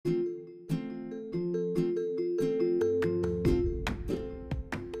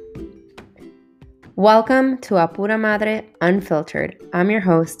Welcome to Apura Madre Unfiltered. I'm your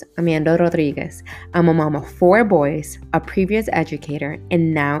host, Amanda Rodriguez. I'm a mom of 4 boys, a previous educator,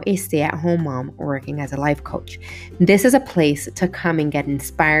 and now a stay-at-home mom working as a life coach. This is a place to come and get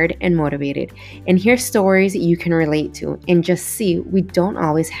inspired and motivated and hear stories you can relate to and just see we don't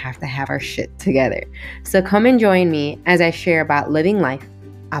always have to have our shit together. So come and join me as I share about living life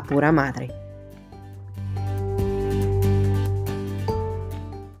Apura Madre.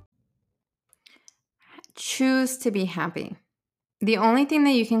 Choose to be happy. The only thing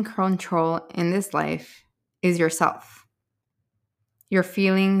that you can control in this life is yourself, your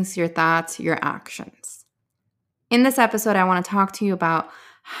feelings, your thoughts, your actions. In this episode, I want to talk to you about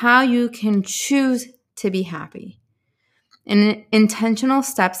how you can choose to be happy and intentional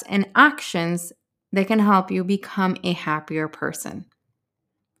steps and actions that can help you become a happier person.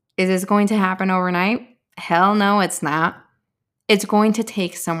 Is this going to happen overnight? Hell no, it's not. It's going to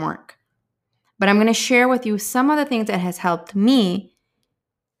take some work. But I'm going to share with you some of the things that has helped me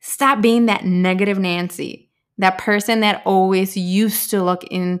stop being that negative Nancy, that person that always used to look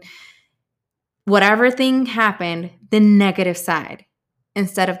in whatever thing happened, the negative side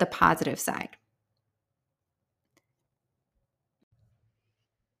instead of the positive side.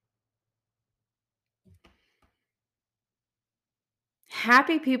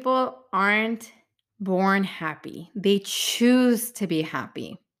 Happy people aren't born happy. They choose to be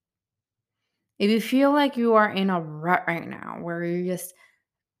happy. If you feel like you are in a rut right now where you're just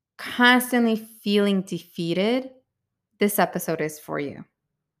constantly feeling defeated, this episode is for you.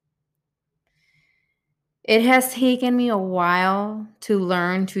 It has taken me a while to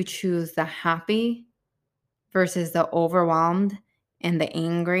learn to choose the happy versus the overwhelmed and the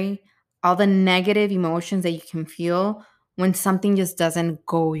angry, all the negative emotions that you can feel when something just doesn't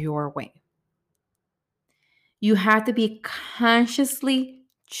go your way. You have to be consciously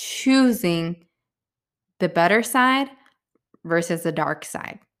choosing the better side versus the dark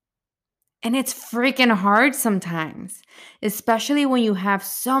side. And it's freaking hard sometimes, especially when you have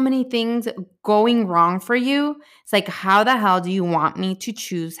so many things going wrong for you. It's like, how the hell do you want me to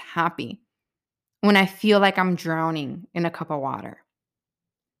choose happy when I feel like I'm drowning in a cup of water?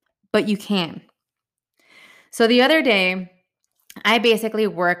 But you can. So the other day, I basically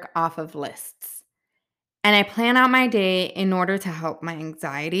work off of lists. And I plan out my day in order to help my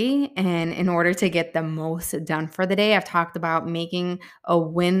anxiety and in order to get the most done for the day. I've talked about making a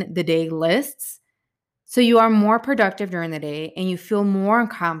win the day lists. So you are more productive during the day and you feel more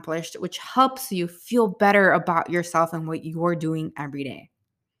accomplished, which helps you feel better about yourself and what you're doing every day.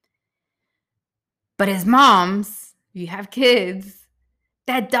 But as moms, you have kids,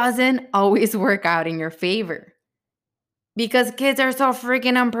 that doesn't always work out in your favor because kids are so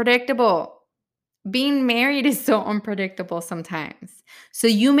freaking unpredictable. Being married is so unpredictable sometimes. So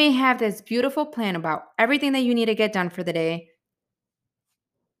you may have this beautiful plan about everything that you need to get done for the day,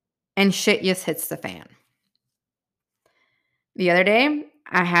 and shit just hits the fan. The other day,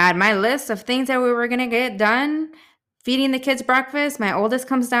 I had my list of things that we were going to get done. Feeding the kids breakfast. My oldest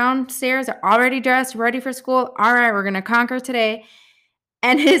comes downstairs, already dressed, ready for school. All right, we're going to conquer today.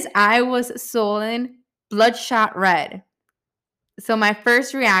 And his eye was swollen, bloodshot red. So my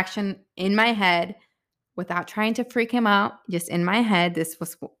first reaction in my head, without trying to freak him out, just in my head, this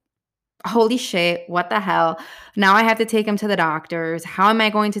was, holy shit, what the hell? Now I have to take him to the doctors. How am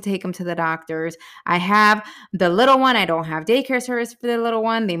I going to take him to the doctors? I have the little one. I don't have daycare service for the little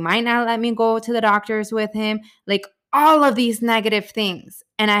one. They might not let me go to the doctors with him. Like all of these negative things.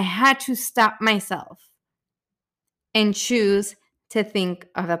 And I had to stop myself and choose to think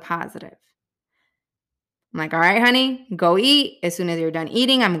of the positive. I'm like, all right, honey, go eat. As soon as you're done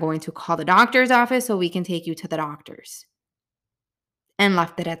eating, I'm going to call the doctor's office so we can take you to the doctors. And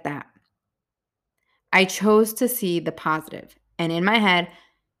left it at that. I chose to see the positive. And in my head,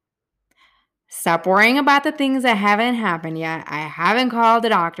 stop worrying about the things that haven't happened yet. I haven't called the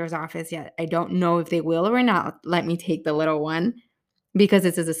doctor's office yet. I don't know if they will or not let me take the little one because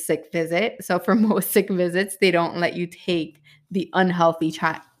this is a sick visit. So for most sick visits, they don't let you take the unhealthy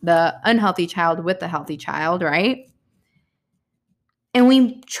child with the healthy child, right? And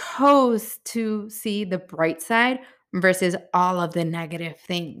we chose to see the bright side versus all of the negative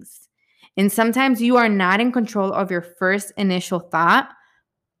things. And sometimes you are not in control of your first initial thought,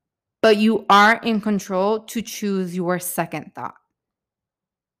 but you are in control to choose your second thought.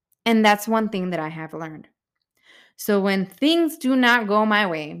 And that's one thing that I have learned. So when things do not go my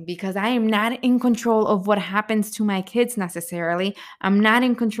way, because I am not in control of what happens to my kids necessarily, I'm not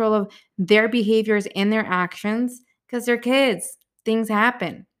in control of their behaviors and their actions because they're kids. Things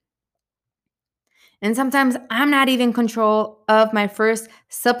happen. And sometimes I'm not even in control of my first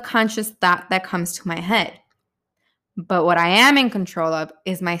subconscious thought that comes to my head. But what I am in control of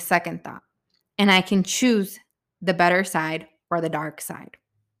is my second thought. And I can choose the better side or the dark side.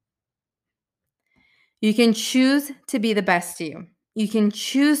 You can choose to be the best you. You can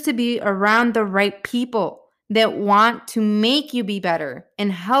choose to be around the right people that want to make you be better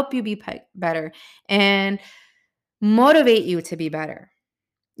and help you be better and motivate you to be better.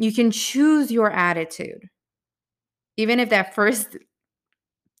 You can choose your attitude. Even if that first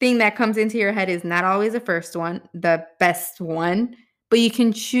thing that comes into your head is not always the first one, the best one, but you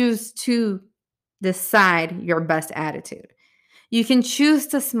can choose to decide your best attitude. You can choose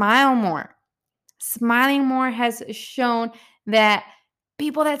to smile more. Smiling more has shown that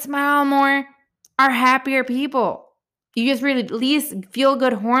people that smile more are happier people. You just release feel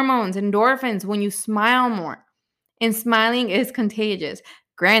good hormones, endorphins when you smile more. And smiling is contagious.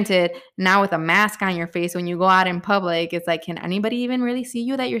 Granted, now with a mask on your face when you go out in public, it's like, can anybody even really see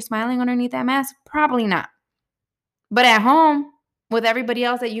you that you're smiling underneath that mask? Probably not. But at home, with everybody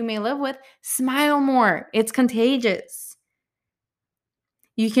else that you may live with, smile more. It's contagious.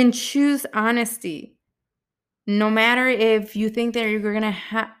 You can choose honesty. No matter if you think that you're going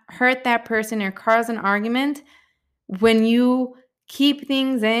to hurt that person or cause an argument, when you keep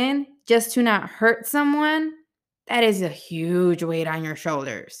things in just to not hurt someone, that is a huge weight on your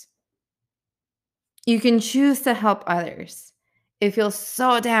shoulders. You can choose to help others. It feels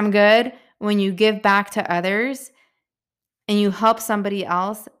so damn good when you give back to others and you help somebody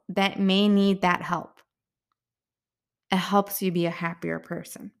else that may need that help. It helps you be a happier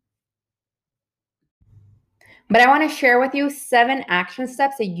person. But I want to share with you 7 action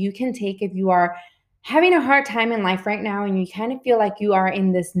steps that you can take if you are having a hard time in life right now and you kind of feel like you are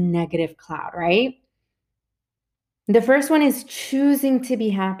in this negative cloud, right? The first one is choosing to be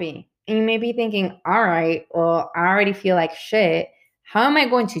happy. And you may be thinking, all right, well, I already feel like shit. How am I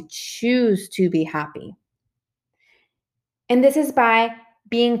going to choose to be happy? And this is by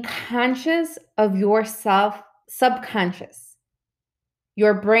being conscious of yourself, subconscious,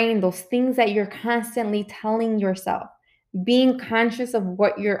 your brain, those things that you're constantly telling yourself, being conscious of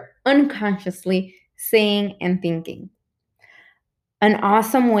what you're unconsciously saying and thinking. An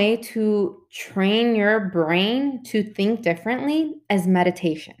awesome way to train your brain to think differently is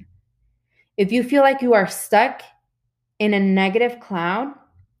meditation. If you feel like you are stuck in a negative cloud,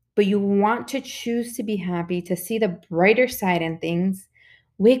 but you want to choose to be happy, to see the brighter side in things,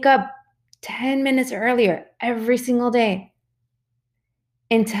 wake up 10 minutes earlier every single day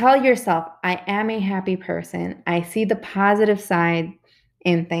and tell yourself, I am a happy person. I see the positive side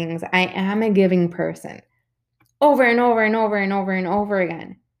in things. I am a giving person. Over and over and over and over and over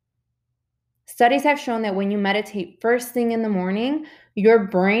again. Studies have shown that when you meditate first thing in the morning, your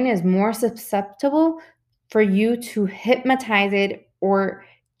brain is more susceptible for you to hypnotize it or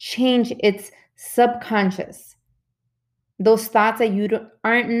change its subconscious. Those thoughts that you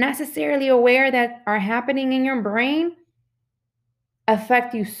aren't necessarily aware that are happening in your brain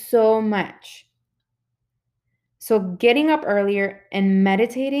affect you so much. So getting up earlier and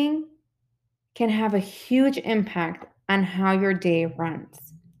meditating can have a huge impact on how your day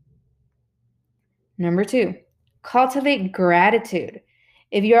runs. Number 2, cultivate gratitude.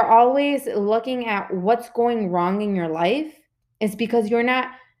 If you're always looking at what's going wrong in your life, it's because you're not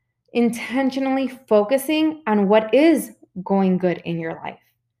intentionally focusing on what is going good in your life.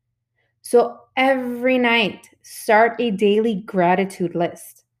 So every night, start a daily gratitude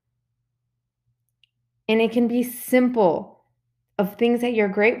list. And it can be simple of things that you're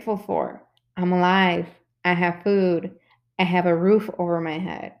grateful for. I'm alive. I have food. I have a roof over my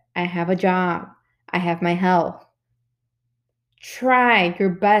head. I have a job. I have my health. Try your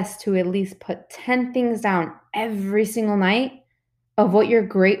best to at least put 10 things down every single night of what you're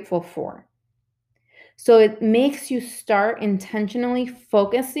grateful for. So it makes you start intentionally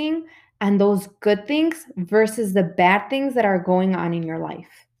focusing on those good things versus the bad things that are going on in your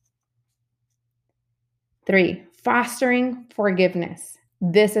life. 3, fostering forgiveness.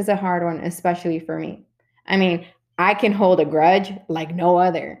 This is a hard one, especially for me. I mean, I can hold a grudge like no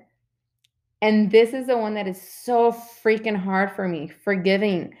other. And this is the one that is so freaking hard for me,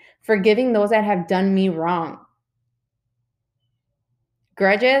 forgiving those that have done me wrong.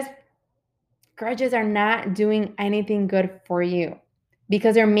 Grudges are not doing anything good for you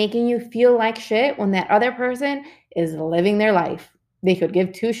because they're making you feel like shit when that other person is living their life. They could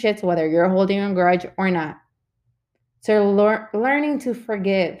give 2 shits whether you're holding a grudge or not. So learning to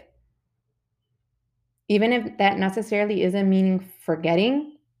forgive, even if that necessarily isn't meaning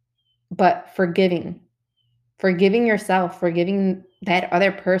forgetting, but forgiving yourself, forgiving that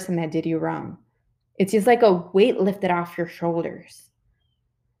other person that did you wrong. It's just like a weight lifted off your shoulders.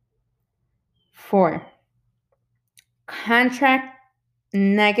 4, contract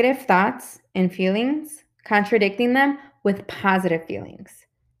negative thoughts and feelings, contradicting them with positive feelings.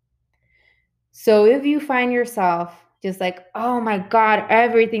 So if you find yourself just like, oh my God,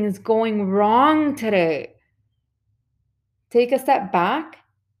 everything's going wrong today, take a step back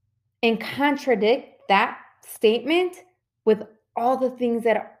and contradict that statement with all the things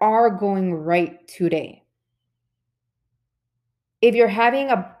that are going right today. If you're having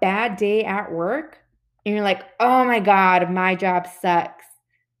a bad day at work and you're like, oh my God, my job sucks,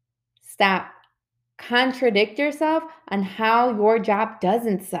 stop. Contradict yourself on how your job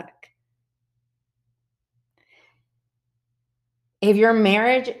doesn't suck. If your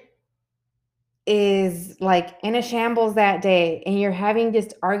marriage is like in a shambles that day and you're having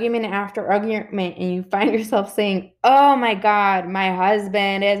just argument after argument and you find yourself saying, oh my God, my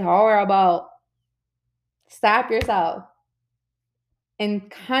husband is horrible, stop yourself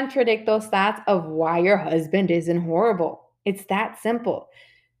and contradict those thoughts of why your husband isn't horrible. It's that simple.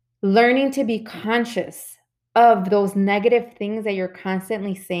 Learning to be conscious of those negative things that you're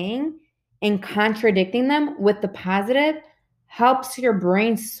constantly saying and contradicting them with the positive helps your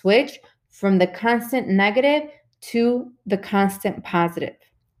brain switch from the constant negative to the constant positive.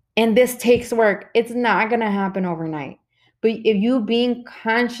 And this takes work. It's not going to happen overnight. But if you being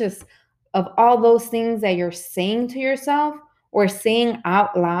conscious of all those things that you're saying to yourself or saying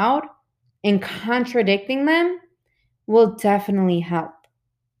out loud and contradicting them will definitely help.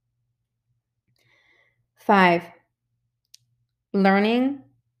 5, learning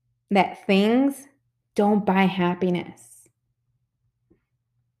that things don't buy happiness.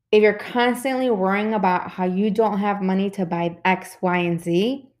 If you're constantly worrying about how you don't have money to buy X, Y, and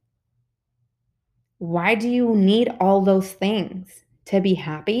Z, why do you need all those things? To be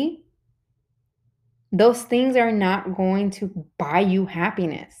happy? Those things are not going to buy you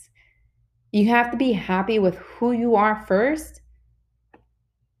happiness. You have to be happy with who you are first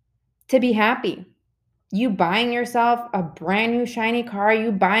to be happy. You buying yourself a brand new shiny car,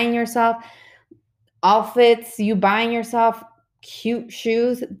 you buying yourself outfits, you buying yourself cute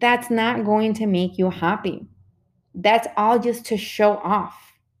shoes, that's not going to make you happy. That's all just to show off.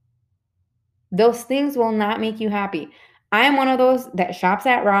 Those things will not make you happy. I am one of those that shops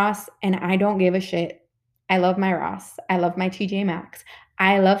at Ross and I don't give a shit. I love my Ross. I love my TJ Maxx.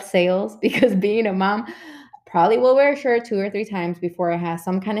 I love sales because being a mom, probably will wear a shirt 2 or 3 times before it has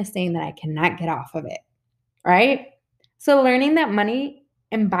some kind of stain that I cannot get off of it. Right? So learning that money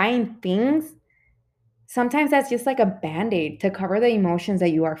and buying things, sometimes that's just like a band-aid to cover the emotions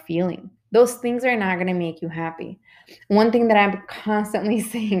that you are feeling. Those things are not going to make you happy. One thing that I'm constantly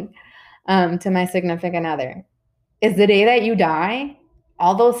saying to my significant other is the day that you die,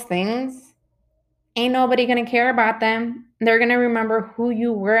 all those things, ain't nobody going to care about them. They're going to remember who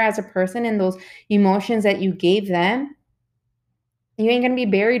you were as a person and those emotions that you gave them. You ain't going to be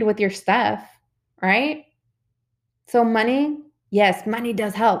buried with your stuff, right? So money, yes, money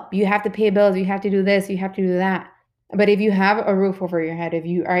does help. You have to pay bills, you have to do this, you have to do that. But if you have a roof over your head, if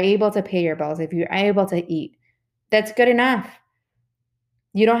you are able to pay your bills, if you're able to eat, that's good enough.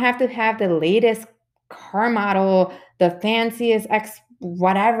 You don't have to have the latest car model, the fanciest X,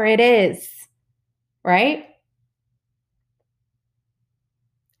 whatever it is, right?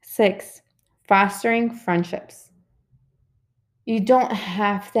 6, fostering friendships. You don't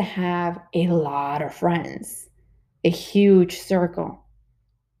have to have a lot of friends, a huge circle.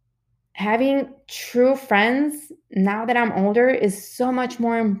 Having true friends, now that I'm older, is so much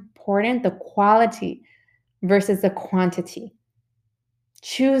more important, the quality versus the quantity.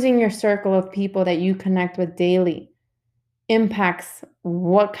 Choosing your circle of people that you connect with daily impacts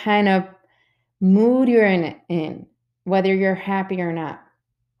what kind of mood you're in, whether you're happy or not.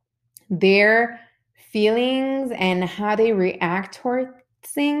 Their feelings and how they react towards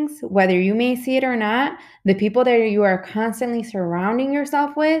things, whether you may see it or not, the people that you are constantly surrounding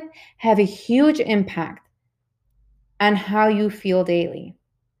yourself with have a huge impact on how you feel daily.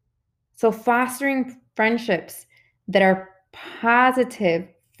 So fostering friendships that are positive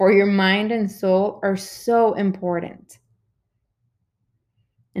for your mind and soul are so important.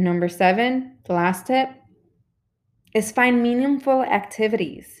 And number 7, the last tip, is find meaningful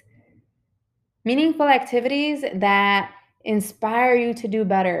activities. Meaningful activities that inspire you to do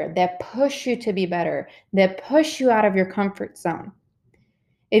better, that push you to be better, that push you out of your comfort zone.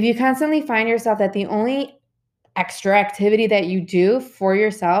 If you constantly find yourself that the only extra activity that you do for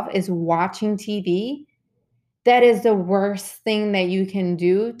yourself is watching TV, that is the worst thing that you can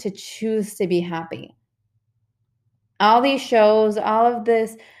do to choose to be happy. All these shows, all of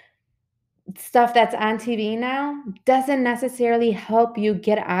this stuff that's on TV now doesn't necessarily help you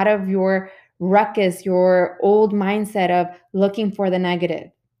get out of your ruckus, your old mindset of looking for the negative.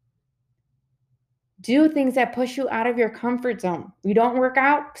 Do things that push you out of your comfort zone. You don't work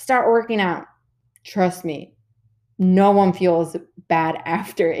out, start working out. Trust me, no one feels bad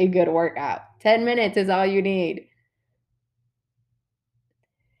after a good workout. 10 minutes is all you need.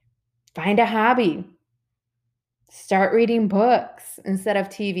 Find a hobby. Start reading books instead of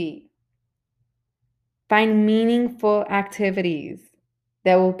TV. Find meaningful activities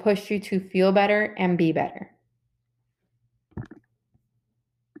that will push you to feel better and be better.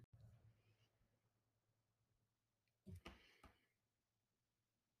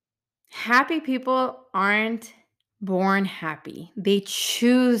 Happy people aren't born happy, they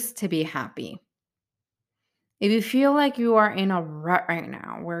choose to be happy. If you feel like you are in a rut right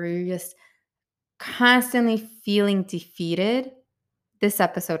now where you're just constantly feeling defeated, this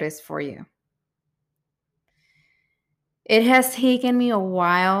episode is for you. It has taken me a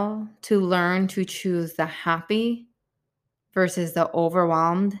while to learn to choose the happy versus the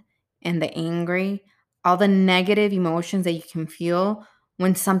overwhelmed and the angry, all the negative emotions that you can feel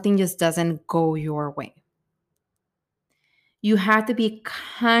when something just doesn't go your way. You have to be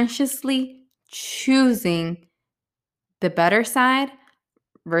consciously choosing the better side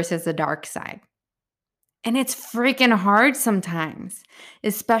versus the dark side. And it's freaking hard sometimes,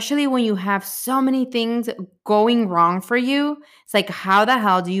 especially when you have so many things going wrong for you. It's like, how the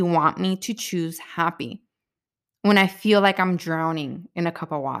hell do you want me to choose happy when I feel like I'm drowning in a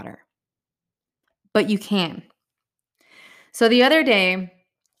cup of water? But you can. So the other day,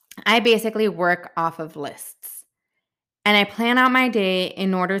 I basically work off of lists. And I plan out my day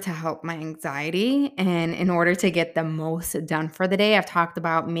in order to help my anxiety and in order to get the most done for the day. I've talked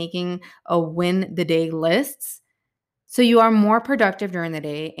about making a win the day lists. So you are more productive during the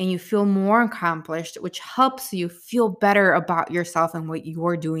day and you feel more accomplished, which helps you feel better about yourself and what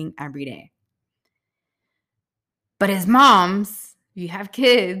you're doing every day. But as moms, you have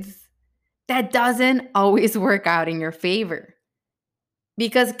kids, that doesn't always work out in your favor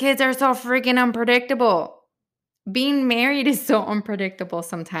because kids are so freaking unpredictable. Being married is so unpredictable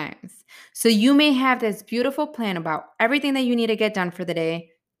sometimes. So you may have this beautiful plan about everything that you need to get done for the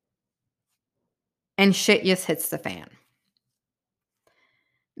day, and shit just hits the fan.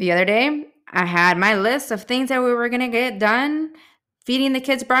 The other day, I had my list of things that we were going to get done. Feeding the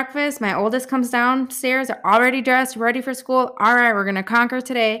kids breakfast. My oldest comes downstairs, already dressed, ready for school. All right, we're going to conquer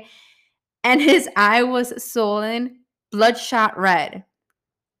today. And his eye was swollen, bloodshot red.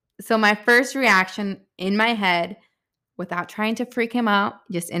 So my first reaction in my head, without trying to freak him out,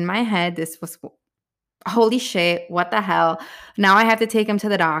 just in my head, this was, holy shit, what the hell? Now I have to take him to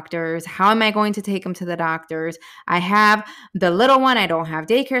the doctors. How am I going to take him to the doctors? I have the little one. I don't have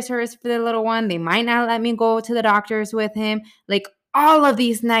daycare service for the little one. They might not let me go to the doctors with him. Like all of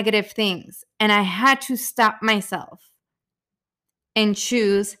these negative things. And I had to stop myself and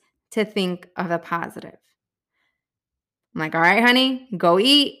choose to think of the positive. I'm like, all right, honey, go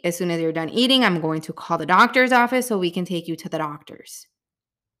eat. As soon as you're done eating, I'm going to call the doctor's office so we can take you to the doctors.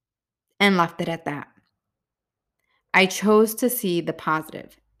 And left it at that. I chose to see the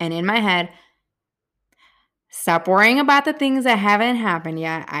positive. And in my head, stop worrying about the things that haven't happened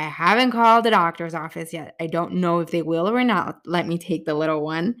yet. I haven't called the doctor's office yet. I don't know if they will or not let me take the little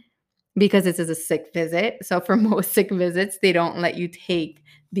one because this is a sick visit. So for most sick visits, they don't let you take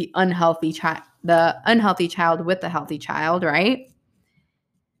the unhealthy child with the healthy child, right?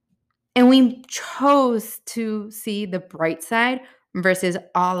 And we chose to see the bright side versus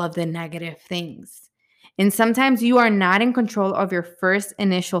all of the negative things. And sometimes you are not in control of your first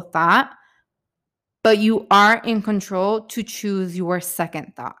initial thought, but you are in control to choose your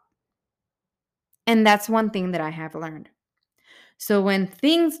second thought. And that's one thing that I have learned. So when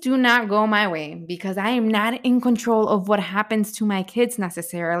things do not go my way, because I am not in control of what happens to my kids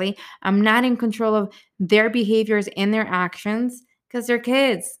necessarily, I'm not in control of their behaviors and their actions because they're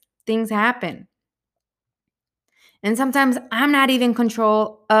kids. Things happen. And sometimes I'm not even in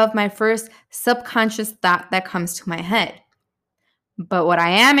control of my first subconscious thought that comes to my head. But what I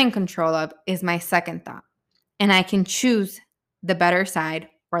am in control of is my second thought. And I can choose the better side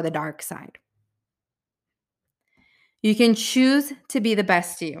or the dark side. You can choose to be the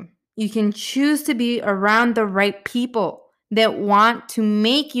best you. You can choose to be around the right people that want to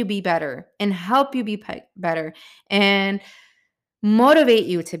make you be better and help you be better and motivate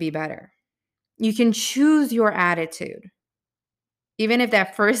you to be better. You can choose your attitude. Even if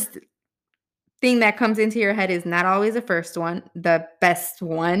that first thing that comes into your head is not always the first one, the best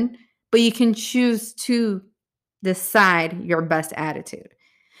one, but you can choose to decide your best attitude.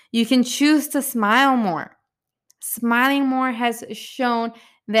 You can choose to smile more. Smiling more has shown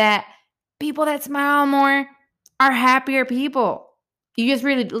that people that smile more are happier people. You just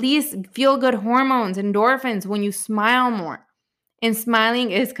release feel good hormones, endorphins when you smile more. And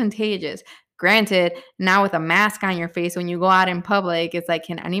smiling is contagious. Granted, now with a mask on your face when you go out in public, it's like,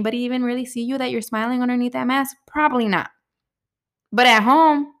 can anybody even really see you that you're smiling underneath that mask? Probably not. But at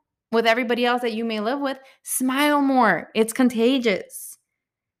home, with everybody else that you may live with, smile more. It's contagious.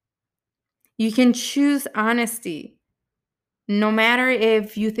 You can choose honesty. No matter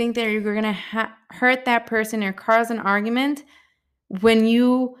if you think that you're going to hurt that person or cause an argument, when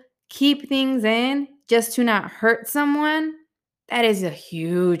you keep things in just to not hurt someone, that is a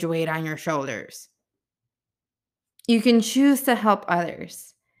huge weight on your shoulders. You can choose to help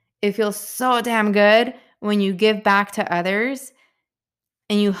others. It feels so damn good when you give back to others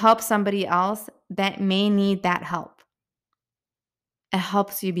and you help somebody else that may need that help. It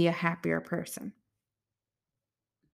helps you be a happier person.